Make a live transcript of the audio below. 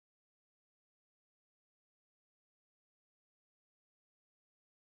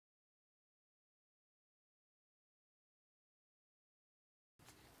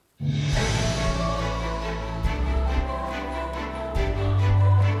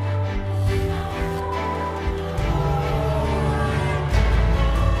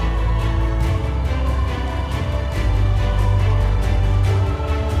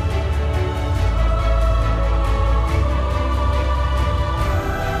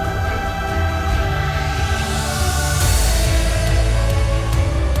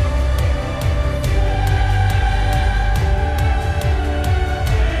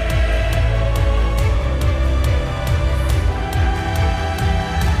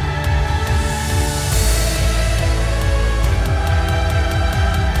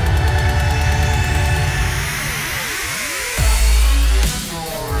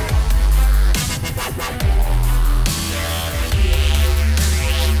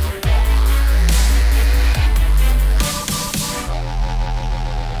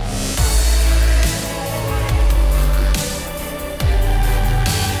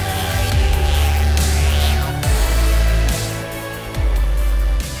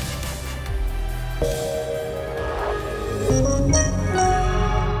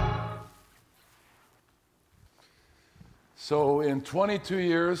So in 22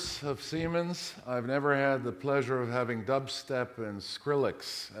 years of Siemens, I've never had the pleasure of having dubstep and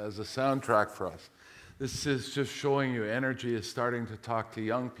Skrillex as a soundtrack for us. This is just showing you energy is starting to talk to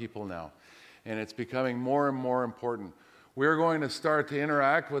young people now, and it's becoming more and more important. We're going to start to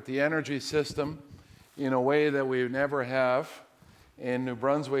interact with the energy system in a way that we never have, and New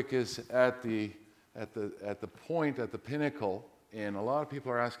Brunswick is at the point, at the pinnacle, and a lot of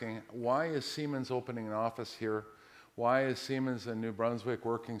people are asking, why is Siemens opening an office here? Why is Siemens and New Brunswick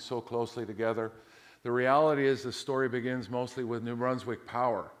working so closely together? The reality is the story begins mostly with New Brunswick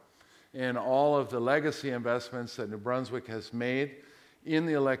Power and all of the legacy investments that New Brunswick has made in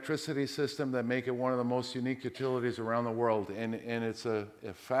the electricity system that make it one of the most unique utilities around the world. And it's a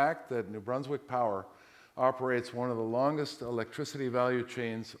fact that New Brunswick Power operates one of the longest electricity value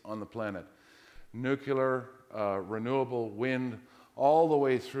chains on the planet. Nuclear, renewable, wind, all the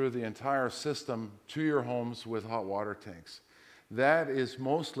way through the entire system to your homes with hot water tanks. That is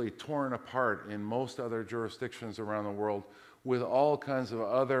mostly torn apart in most other jurisdictions around the world with all kinds of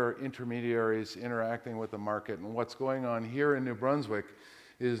other intermediaries interacting with the market. And what's going on here in New Brunswick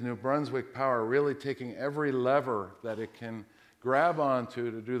is New Brunswick Power really taking every lever that it can grab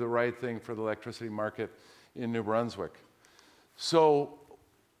onto to do the right thing for the electricity market in New Brunswick. So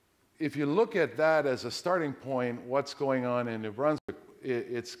if you look at that as a starting point, what's going on in New Brunswick,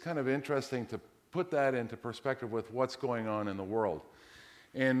 it's kind of interesting to put that into perspective with what's going on in the world.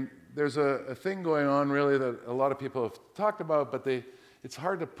 And there's a thing going on really that a lot of people have talked about, but it's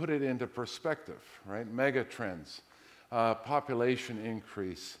hard to put it into perspective, right? Mega trends, population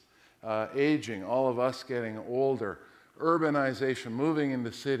increase, aging, all of us getting older, urbanization, moving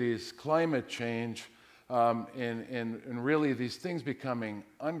into cities, climate change, and really these things becoming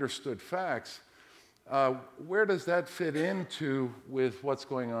understood facts. Where does that fit into with what's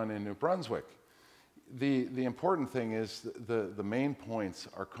going on in New Brunswick? The important thing is the main points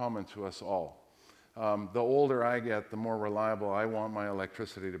are common to us all. The older I get, the more reliable I want my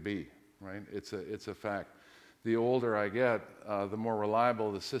electricity to be, right? It's a fact. The older I get, the more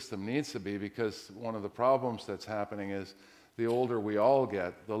reliable the system needs to be, because one of the problems that's happening is the older we all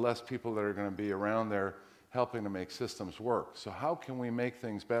get, the less people that are going to be around there helping to make systems work. So how can we make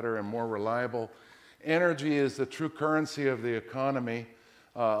things better and more reliable? Energy is the true currency of the economy.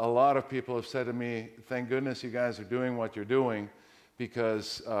 A lot of people have said to me, thank goodness you guys are doing what you're doing,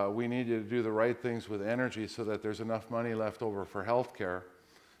 because we need you to do the right things with energy so that there's enough money left over for healthcare.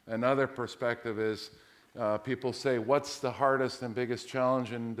 Another perspective is people say, what's the hardest and biggest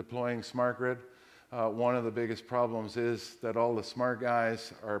challenge in deploying smart grid? One of the biggest problems is that all the smart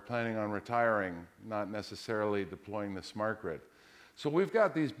guys are planning on retiring, not necessarily deploying the smart grid. So we've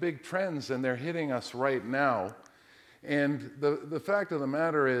got these big trends, and they're hitting us right now. And the fact of the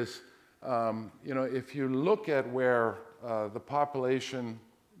matter is, you know, if you look at where the population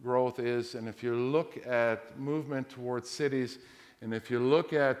growth is, and if you look at movement towards cities, and if you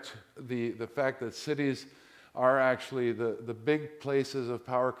look at the fact that cities are actually the big places of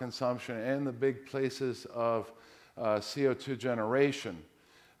power consumption and the big places of CO2 generation,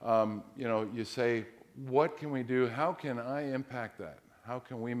 you know, you say, what can we do? How can I impact that? How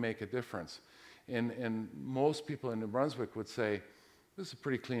can we make a difference? And most people in New Brunswick would say, this is a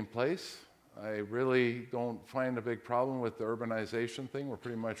pretty clean place. I really don't find a big problem with the urbanization thing. We're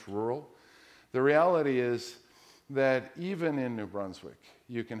pretty much rural. The reality is that even in New Brunswick,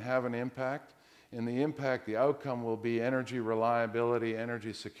 you can have an impact, and the impact, the outcome will be energy reliability,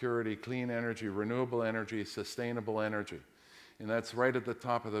 energy security, clean energy, renewable energy, sustainable energy. and that's right at the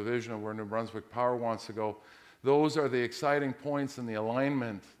top of the vision of where New Brunswick Power wants to go. Those are the exciting points in the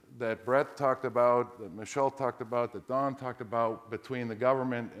alignment that Brett talked about, that Michelle talked about, that Don talked about between the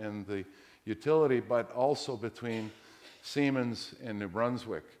government and the utility, but also between Siemens and New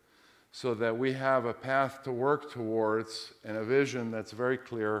Brunswick, so that we have a path to work towards and a vision that's very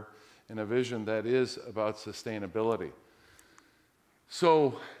clear and a vision that is about sustainability.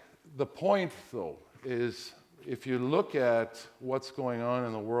 So the point, though, is if you look at what's going on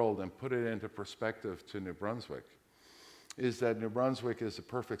in the world and put it into perspective to New Brunswick, is that New Brunswick is a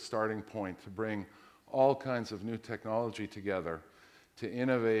perfect starting point to bring all kinds of new technology together, to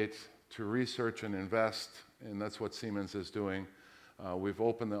innovate, to research and invest, and that's what Siemens is doing. We've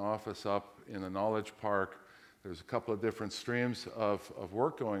opened the office up in the Knowledge Park. There's a couple of different streams of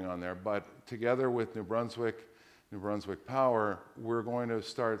work going on there, but together with New Brunswick Power, we're going to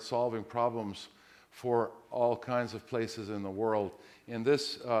start solving problems for all kinds of places in the world. In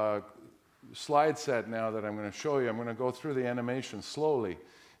this slide set now that I'm going to show you, I'm going to go through the animation slowly,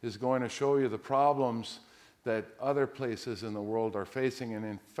 is going to show you the problems that other places in the world are facing, and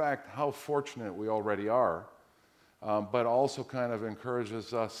in fact, how fortunate we already are, but also kind of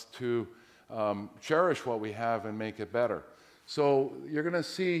encourages us to cherish what we have and make it better. So you're going to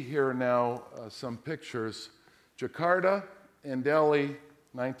see here now some pictures. Jakarta and Delhi,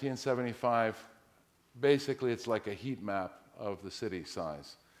 1975. Basically, it's like a heat map of the city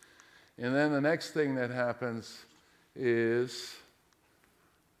size. And then the next thing that happens is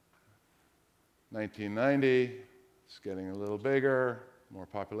 1990, it's getting a little bigger, more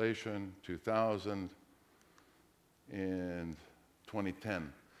population, 2000, and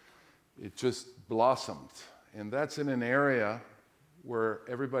 2010. It just blossomed. And that's in an area where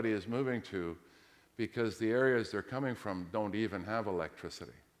everybody is moving to because the areas they're coming from don't even have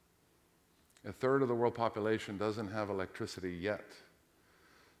electricity. A third of the world population doesn't have electricity yet.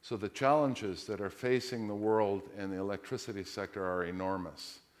 So the challenges that are facing the world and the electricity sector are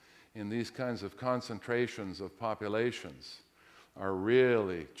enormous. And these kinds of concentrations of populations are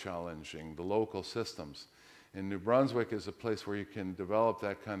really challenging the local systems. And New Brunswick is a place where you can develop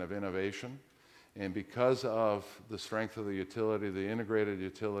that kind of innovation. And because of the strength of the utility, the integrated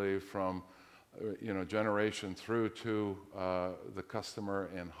utility from generation through to the customer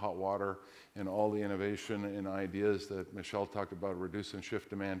and hot water and all the innovation and ideas that Michelle talked about, reduce and shift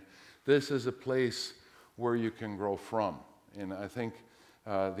demand, this is a place where you can grow from. And I think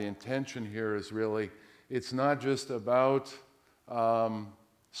the intention here is really, it's not just about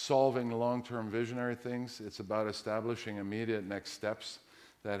solving long-term visionary things, it's about establishing immediate next steps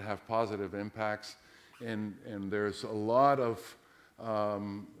that have positive impacts. And there's a lot of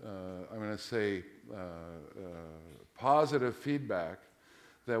I'm going to say positive feedback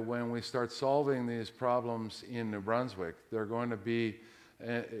that when we start solving these problems in New Brunswick, they're going to be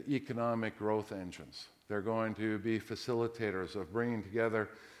economic growth engines. They're going to be facilitators of bringing together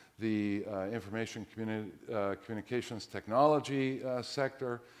the information communications technology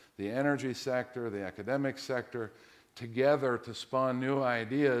sector, the energy sector, the academic sector, together to spawn new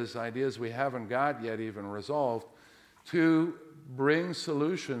ideas we haven't got yet even resolved, to bring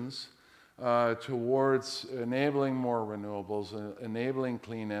solutions towards enabling more renewables, enabling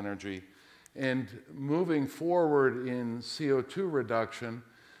clean energy, and moving forward in CO2 reduction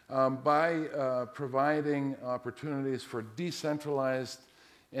by providing opportunities for decentralized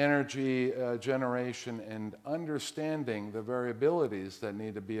energy generation and understanding the variabilities that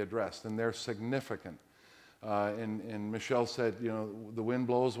need to be addressed, and they're significant. And Michelle said, the wind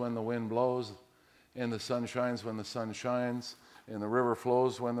blows when the wind blows, and the sun shines when the sun shines, and the river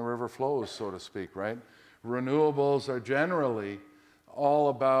flows when the river flows, so to speak, right? Renewables are generally all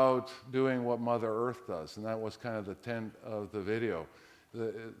about doing what Mother Earth does, and that was kind of the intent of the video.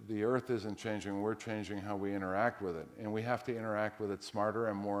 The Earth isn't changing, we're changing how we interact with it, and we have to interact with it smarter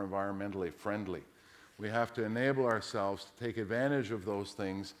and more environmentally friendly. We have to enable ourselves to take advantage of those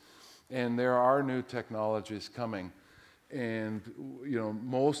things, and there are new technologies coming, and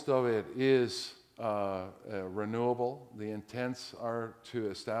most of it is renewable. The intents are to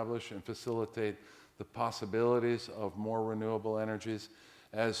establish and facilitate the possibilities of more renewable energies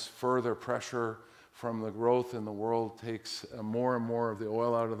as further pressure from the growth in the world takes more and more of the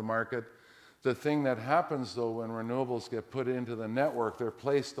oil out of the market. The thing that happens, though, when renewables get put into the network, they're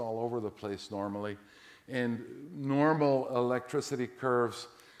placed all over the place normally, and normal electricity curves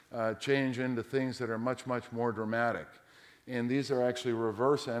change into things that are much, much more dramatic. And these are actually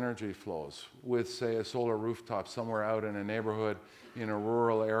reverse energy flows with, say, a solar rooftop somewhere out in a neighborhood in a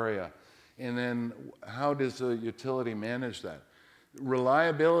rural area. And then how does the utility manage that?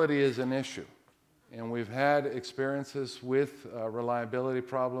 Reliability is an issue. And we've had experiences with reliability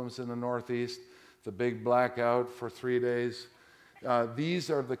problems in the Northeast, the big blackout for 3 days. These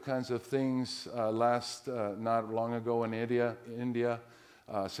are the kinds of things not long ago in India,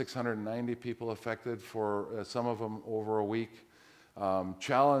 690 people affected for some of them over a week.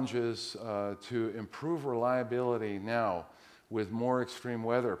 Challenges to improve reliability now with more extreme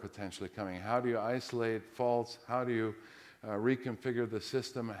weather potentially coming. How do you isolate faults? How do you reconfigure the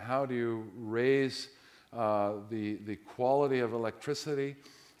system? How do you raise the quality of electricity,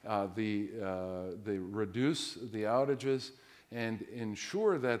 reduce the outages, and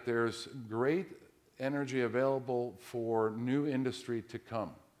ensure that there's great energy available for new industry to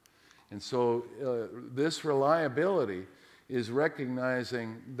come? And so this reliability is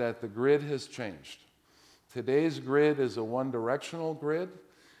recognizing that the grid has changed. Today's grid is a one-directional grid,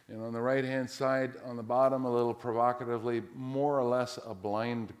 and on the right-hand side, on the bottom, a little provocatively, more or less a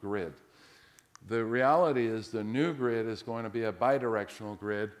blind grid. The reality is the new grid is going to be a bidirectional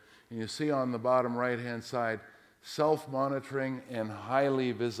grid, and you see on the bottom right-hand side, self-monitoring and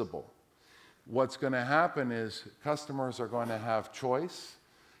highly visible. What's going to happen is customers are going to have choice,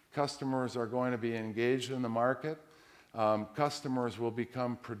 customers are going to be engaged in the market, customers will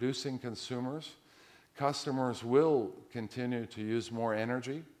become producing consumers. Customers will continue to use more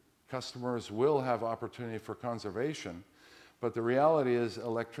energy. Customers will have opportunity for conservation. But the reality is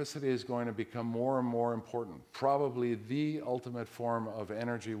electricity is going to become more and more important, probably the ultimate form of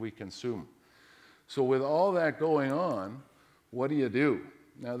energy we consume. So with all that going on, what do you do?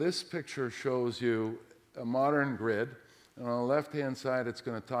 Now this picture shows you a modern grid. And on the left-hand side, it's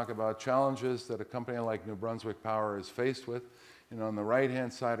going to talk about challenges that a company like New Brunswick Power is faced with. And on the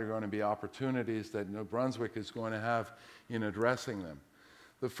right-hand side are going to be opportunities that New Brunswick is going to have in addressing them.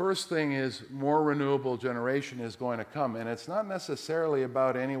 The first thing is more renewable generation is going to come. And it's not necessarily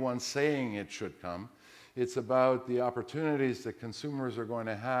about anyone saying it should come. It's about the opportunities that consumers are going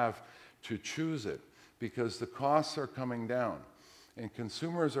to have to choose it, because the costs are coming down. And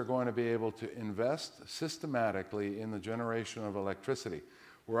consumers are going to be able to invest systematically in the generation of electricity.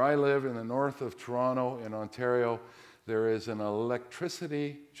 Where I live in the north of Toronto in Ontario, there is an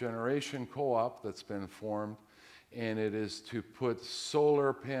electricity generation co-op that's been formed, and it is to put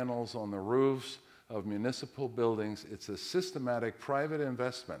solar panels on the roofs of municipal buildings. It's a systematic private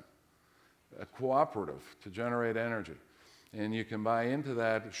investment, a cooperative to generate energy. And you can buy into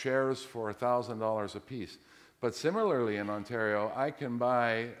that shares for $1,000 a piece. But similarly in Ontario, I can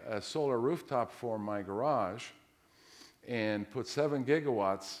buy a solar rooftop for my garage and put 7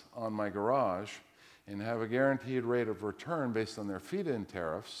 gigawatts on my garage and have a guaranteed rate of return based on their feed-in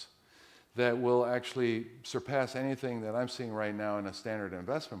tariffs that will actually surpass anything that I'm seeing right now in a standard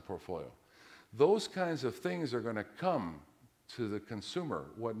investment portfolio. Those kinds of things are going to come to the consumer.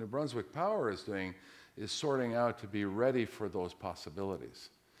 What New Brunswick Power is doing is sorting out to be ready for those possibilities.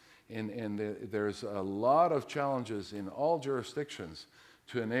 And there's a lot of challenges in all jurisdictions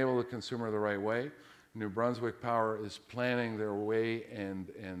to enable the consumer the right way. New Brunswick Power is planning their way and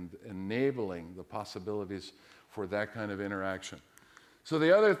enabling the possibilities for that kind of interaction. So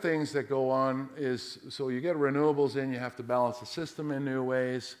the other things that go on is, so you get renewables in, you have to balance the system in new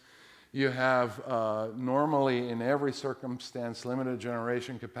ways. You have normally in every circumstance limited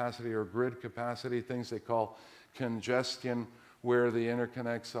generation capacity or grid capacity, things they call congestion, where the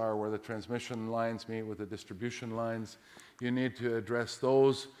interconnects are, where the transmission lines meet with the distribution lines. You need to address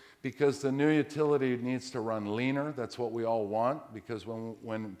those because the new utility needs to run leaner. That's what we all want, because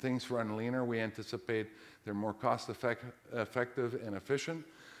when things run leaner, we anticipate they're more cost-effective and efficient.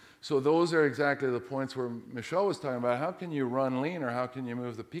 So those are exactly the points where Michelle was talking about. How can you run leaner? How can you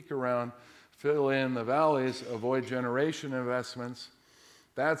move the peak around, fill in the valleys, avoid generation investments?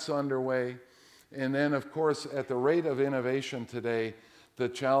 That's underway. And then, of course, at the rate of innovation today, the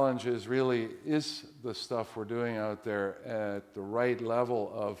challenge is really, is the stuff we're doing out there at the right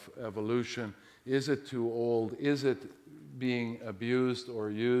level of evolution? Is it too old? Is it being abused or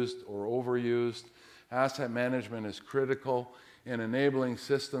used or overused? Asset management is critical, and enabling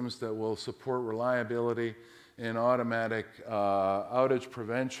systems that will support reliability and automatic outage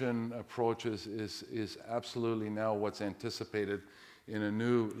prevention approaches is absolutely now what's anticipated in a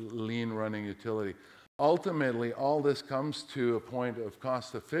new lean running utility. Ultimately, all this comes to a point of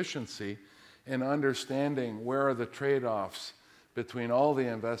cost efficiency and understanding where are the trade-offs between all the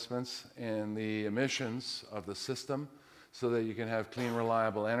investments and the emissions of the system so that you can have clean,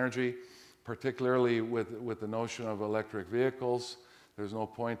 reliable energy, particularly with the notion of electric vehicles. There's no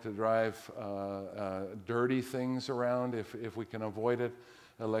point to drive dirty things around if we can avoid it.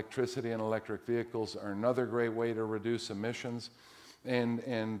 Electricity and electric vehicles are another great way to reduce emissions.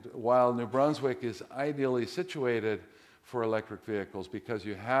 And while New Brunswick is ideally situated for electric vehicles because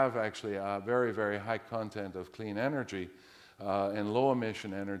you have actually a very, very high content of clean energy and low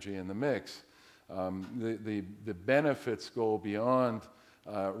emission energy in the mix, the benefits go beyond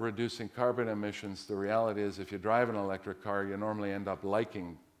reducing carbon emissions. The reality is if you drive an electric car, you normally end up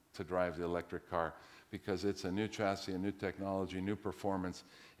liking to drive the electric car because it's a new chassis, a new technology, new performance,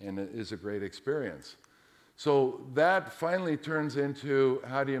 and it is a great experience. So that finally turns into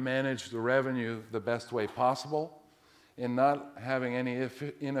how do you manage the revenue the best way possible and not having any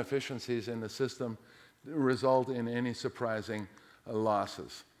inefficiencies in the system result in any surprising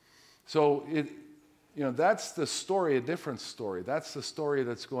losses. So that's the story, a different story. That's the story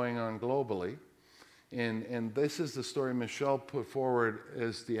that's going on globally. And this is the story Michelle put forward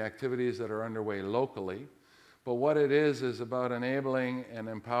as the activities that are underway locally. But what it is about enabling and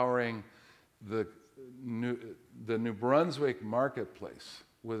empowering the New Brunswick marketplace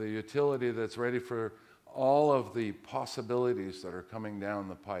with a utility that's ready for all of the possibilities that are coming down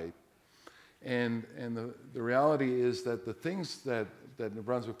the pipe. And the reality is that the things that New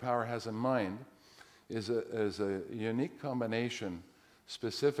Brunswick Power has in mind is a unique combination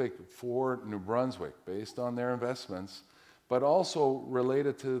specific for New Brunswick based on their investments, but also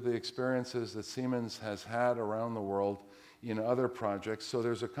related to the experiences that Siemens has had around the world in other projects. So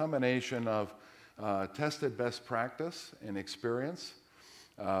there's a combination of tested best practice and experience,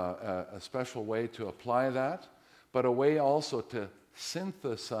 a special way to apply that, but a way also to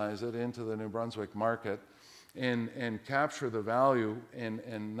synthesize it into the New Brunswick market and capture the value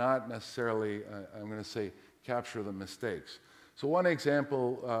and not necessarily, I'm going to say, capture the mistakes. So one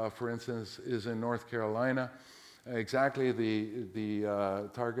example, for instance, is in North Carolina. Exactly the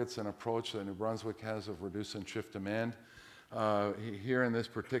targets and approach that New Brunswick has of reduce and shift demand. Here in this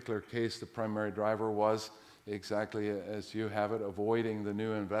particular case, the primary driver was exactly as you have it, avoiding the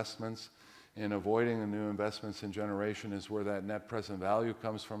new investments. And avoiding the new investments in generation is where that net present value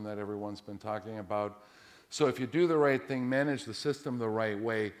comes from that everyone's been talking about. So if you do the right thing, manage the system the right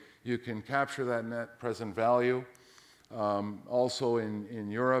way, you can capture that net present value. Also in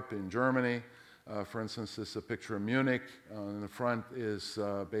Europe, in Germany, for instance, this is a picture of Munich. In the front is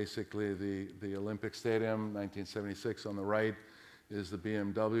basically the Olympic Stadium, 1976. On the right is the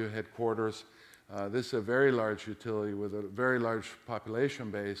BMW headquarters. This is a very large utility with a very large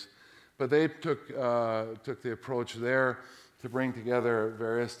population base. But they took the approach there to bring together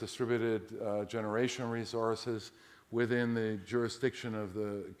various distributed generation resources within the jurisdiction of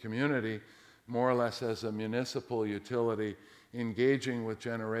the community, more or less as a municipal utility, engaging with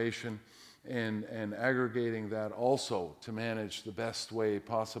generation and aggregating that also to manage the best way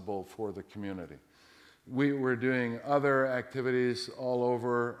possible for the community. We were doing other activities all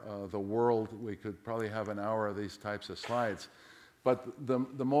over the world. We could probably have an hour of these types of slides. But the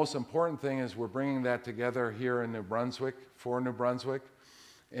most important thing is we're bringing that together here in New Brunswick, for New Brunswick.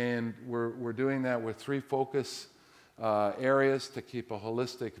 And we're doing that with three focus areas to keep a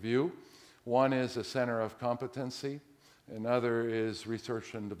holistic view. One is a center of competency. Another is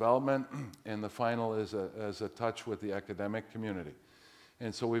research and development. And the final is a touch with the academic community.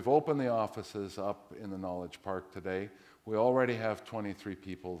 And so we've opened the offices up in the Knowledge Park today. We already have 23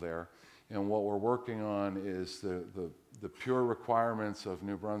 people there. And what we're working on is the pure requirements of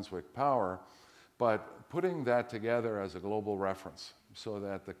New Brunswick Power, but putting that together as a global reference so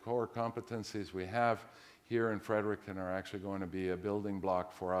that the core competencies we have here in Fredericton are actually going to be a building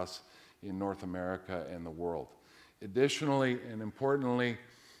block for us in North America and the world. Additionally and importantly,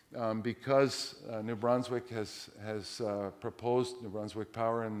 because New Brunswick has proposed New Brunswick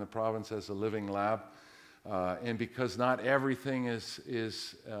Power in the province as a living lab, and because not everything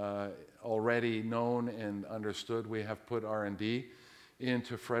is already known and understood, we have put R&D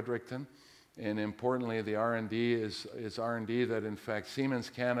into Fredericton. And importantly, the R&D is R&D that, in fact, Siemens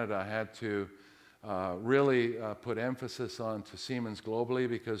Canada had to really put emphasis on to Siemens globally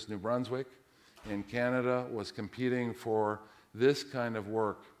because New Brunswick in Canada was competing for this kind of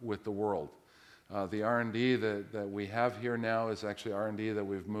work with the world. The R&D that we have here now is actually R&D that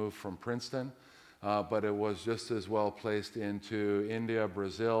we've moved from Princeton, but it was just as well placed into India,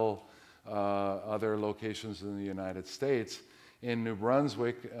 Brazil, other locations in the United States. In New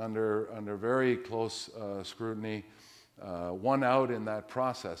Brunswick, under very close scrutiny, won out in that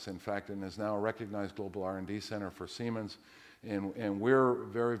process, in fact, and is now a recognized global R&D center for Siemens. And we're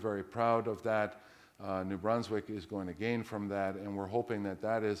very, very proud of that. New Brunswick is going to gain from that, and we're hoping that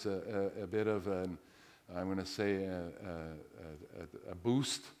that is a bit of an, I'm going to say, a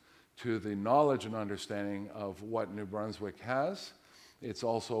boost to the knowledge and understanding of what New Brunswick has. It's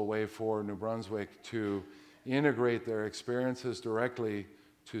also a way for New Brunswick to integrate their experiences directly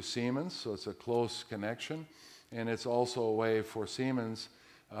to Siemens, so it's a close connection. And it's also a way for Siemens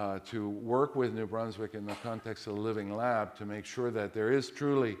to work with New Brunswick in the context of the Living Lab to make sure that there is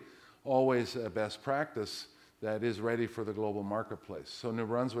truly always a best practice that is ready for the global marketplace. So New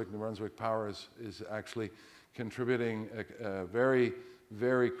Brunswick Power is actually contributing a very,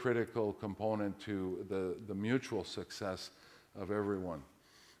 very critical component to the mutual success of everyone.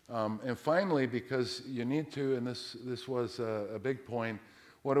 And finally, because you need to, and this was a big point,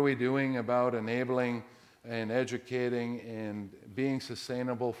 what are we doing about enabling and educating and being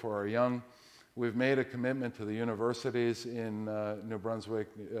sustainable for our young? We've made a commitment to the universities in New Brunswick,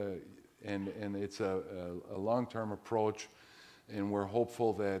 and it's a long-term approach, and we're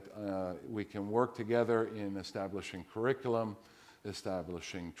hopeful that we can work together in establishing curriculum,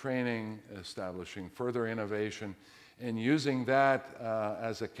 establishing training, establishing further innovation, and using that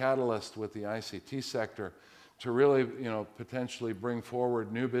as a catalyst with the ICT sector to really, potentially bring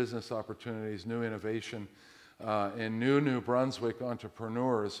forward new business opportunities, new innovation, and New Brunswick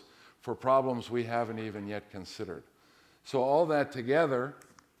entrepreneurs for problems we haven't even yet considered. So all that together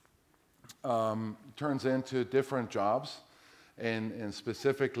turns into different jobs, and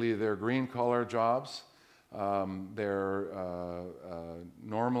specifically they're green-collar jobs. They're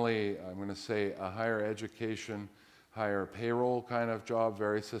normally, I'm going to say, a higher education, higher payroll kind of job,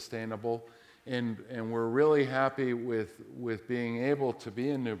 very sustainable. And we're really happy with being able to be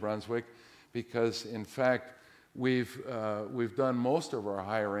in New Brunswick because, in fact, we've done most of our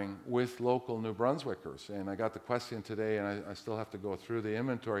hiring with local New Brunswickers. And I got the question today, and I still have to go through the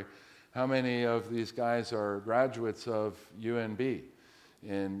inventory. How many of these guys are graduates of UNB?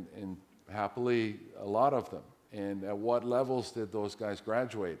 And happily, a lot of them. And at what levels did those guys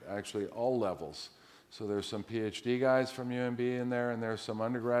graduate? Actually, all levels. So there's some PhD guys from UNB in there, and there's some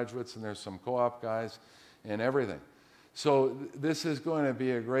undergraduates, and there's some co-op guys, and everything. So this is going to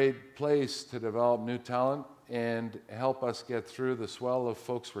be a great place to develop new talent and help us get through the swell of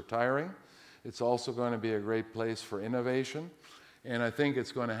folks retiring. It's also going to be a great place for innovation, and I think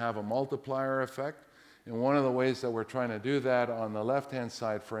it's going to have a multiplier effect. And one of the ways that we're trying to do that on the left-hand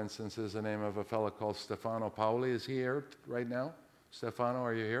side, for instance, is the name of a fellow called Stefano Paoli. Is he here right now? Stefano,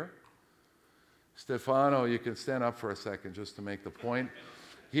 are you here? Stefano, you can stand up for a second just to make the point.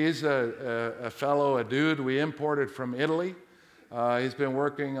 He's a dude we imported from Italy. He's been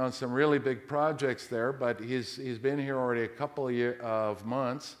working on some really big projects there, but he's been here already a couple of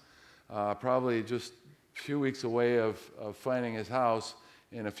months, probably just a few weeks away of finding his house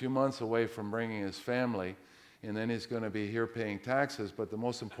and a few months away from bringing his family. And then he's going to be here paying taxes. But the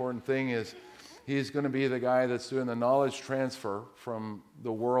most important thing is he's going to be the guy that's doing the knowledge transfer from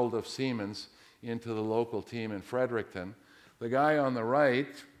the world of Siemens into the local team in Fredericton. The guy on the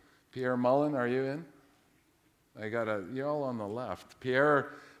right, Pierre Mullen, are you in? You're all on the left.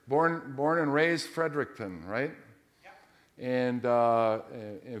 Pierre, born and raised Fredericton, right? Yep. And a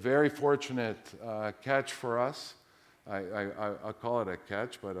very fortunate catch for us. I call it a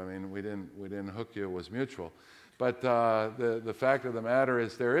catch, but I mean, we didn't hook you, it was mutual. But the fact of the matter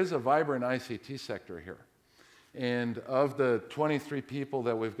is there is a vibrant ICT sector here. And of the 23 people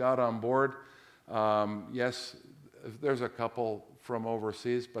that we've got on board, yes, there's a couple from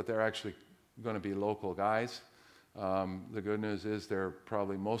overseas, but they're actually going to be local guys. The good news is they're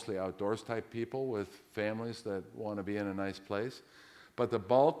probably mostly outdoors type people with families that want to be in a nice place. But the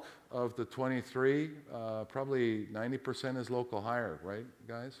bulk of the 23, probably 90% is local hire, right,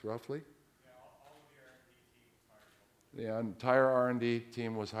 guys, roughly? Yeah, all of the R&D team was hired local. The entire R&D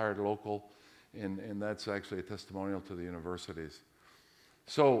team was hired local, and that's actually a testimonial to the universities.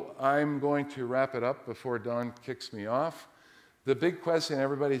 So I'm going to wrap it up before Don kicks me off. The big question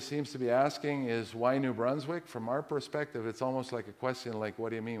everybody seems to be asking is, why New Brunswick? From our perspective, it's almost like a question like, what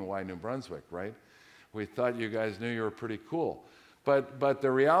do you mean, why New Brunswick, right? We thought you guys knew you were pretty cool. But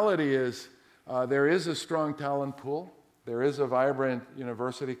the reality is, there is a strong talent pool. There is a vibrant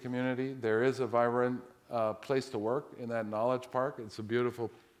university community. There is a vibrant place to work in that knowledge park. It's a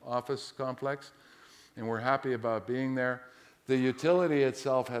beautiful office complex, and we're happy about being there. The utility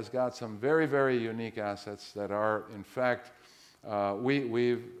itself has got some very, very unique assets that are, in fact,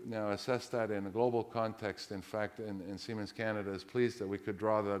 we've now assessed that in a global context. In fact, and Siemens Canada is pleased that we could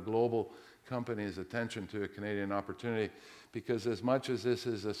draw the global company's attention to a Canadian opportunity, because as much as this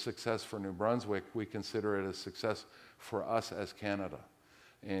is a success for New Brunswick, we consider it a success for us as Canada.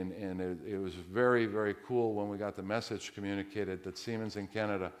 And it was very, very cool when we got the message communicated that Siemens in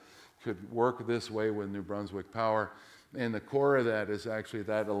Canada could work this way with New Brunswick Power. And the core of that is actually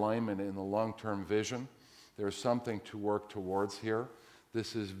that alignment in the long-term vision. There's something to work towards here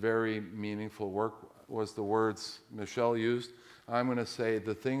This is very meaningful work, was the words Michelle used. I'm going to say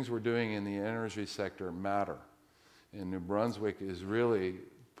the things we're doing in the energy sector matter. And New Brunswick is really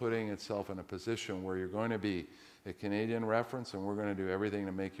putting itself in a position where you're going to be a Canadian reference, and we're going to do everything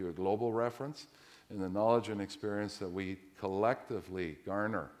to make you a global reference. And the knowledge and experience that we collectively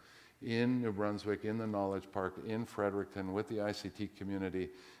garner in New Brunswick, in the Knowledge Park, in Fredericton, with the ICT community,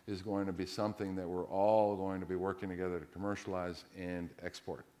 is going to be something that we're all going to be working together to commercialize and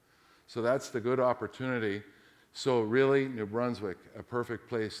export. So that's the good opportunity. So really, New Brunswick, a perfect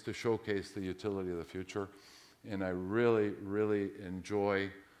place to showcase the utility of the future. And I really, really enjoy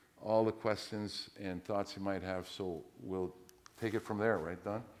all the questions and thoughts you might have. So we'll take it from there, right,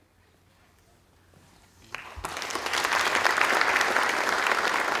 Don?